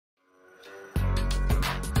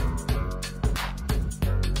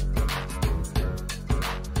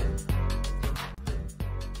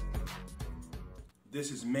This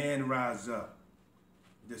is Man Rise Up.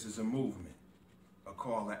 This is a movement, a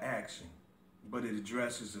call to action, but it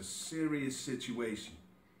addresses a serious situation.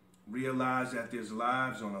 Realize that there's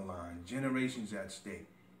lives on the line, generations at stake,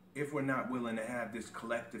 if we're not willing to have this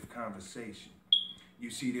collective conversation. You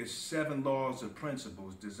see, there's 7 laws or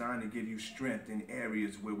principles designed to give you strength in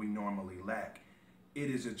areas where we normally lack. It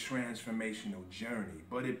is a transformational journey,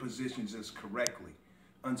 but it positions us correctly,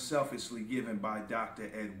 unselfishly given by Dr.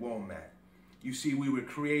 W.O.W. You see, we were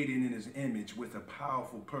created in his image with a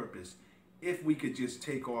powerful purpose if we could just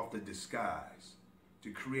take off the disguise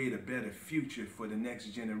to create a better future for the next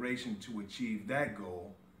generation. To achieve that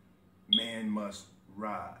goal, man must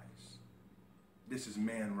rise. This is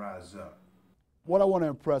Man Rise Up. What I want to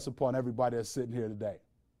impress upon everybody that's sitting here today,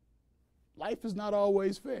 life is not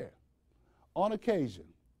always fair. On occasion,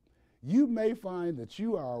 you may find that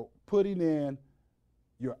you are putting in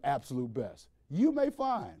your absolute best. You may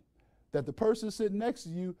find that the person sitting next to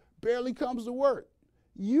you barely comes to work.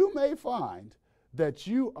 You may find that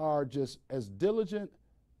you are just as diligent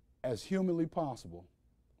as humanly possible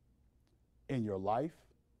in your life,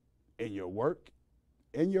 in your work,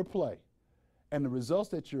 in your play. And the results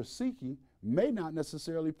that you're seeking may not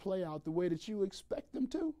necessarily play out the way that you expect them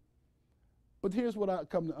to. But here's what I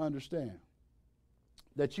come to understand,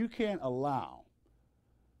 that you can't allow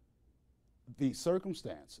the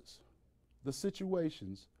circumstances, the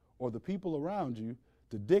situations, or the people around you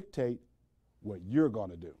to dictate what you're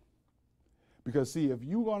going to do. Because see, if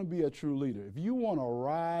you're going to be a true leader, if you want to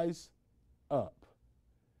rise up,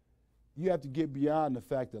 you have to get beyond the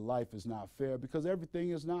fact that life is not fair, because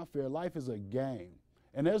everything is not fair. Life is a game.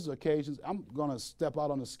 And there's occasions, I'm going to step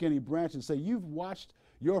out on the skinny branch and say, you've watched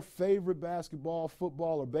your favorite basketball,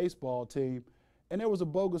 football, or baseball team, and there was a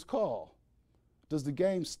bogus call. Does the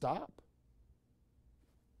game stop?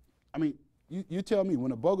 I mean, you tell me,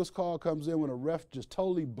 when a bogus call comes in, when a ref just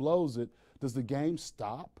totally blows it, does the game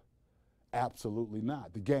stop? Absolutely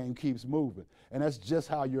not. The game keeps moving. And that's just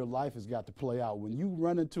how your life has got to play out. When you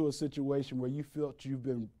run into a situation where you feel you've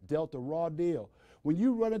been dealt a raw deal, when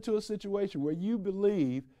you run into a situation where you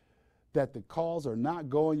believe that the calls are not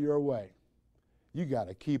going your way, you got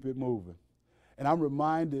to keep it moving. And I'm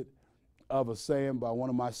reminded of a saying by one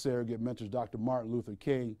of my surrogate mentors, Dr. Martin Luther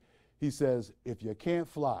King. He says, if you can't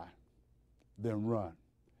fly, then run.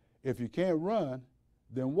 If you can't run,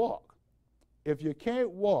 then walk. If you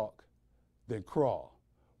can't walk, then crawl.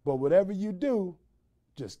 But whatever you do,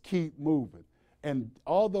 just keep moving. And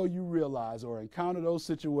although you realize or encounter those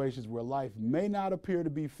situations where life may not appear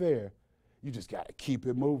to be fair, you just got to keep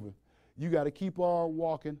it moving. You got to keep on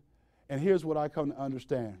walking. And here's what I come to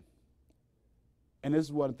understand. And this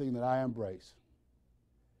is one thing that I embrace.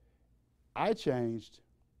 I changed.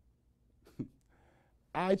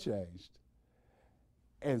 I changed.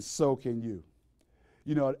 And so can you.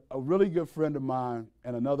 You know, a really good friend of mine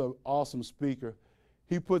and another awesome speaker,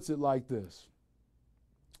 he puts it like this.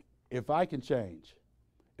 If I can change,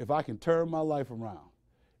 if I can turn my life around,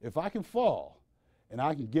 if I can fall and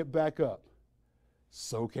I can get back up,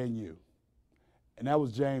 so can you. And that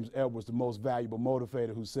was James Edwards, the most valuable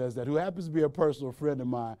motivator, who says that, who happens to be a personal friend of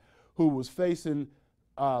mine, who was facing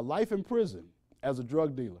life in prison as a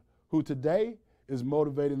drug dealer, who today is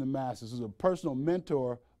motivating the masses, who's a personal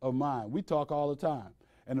mentor of mine. We talk all the time.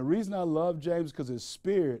 And the reason I love James is because his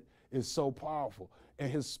spirit is so powerful.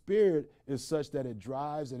 And his spirit is such that it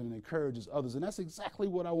drives and it encourages others. And that's exactly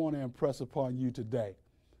what I want to impress upon you today.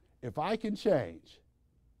 If I can change,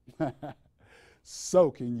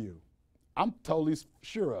 so can you. I'm totally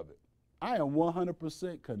sure of it. I am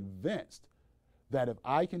 100% convinced that if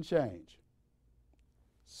I can change,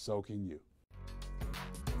 so can you.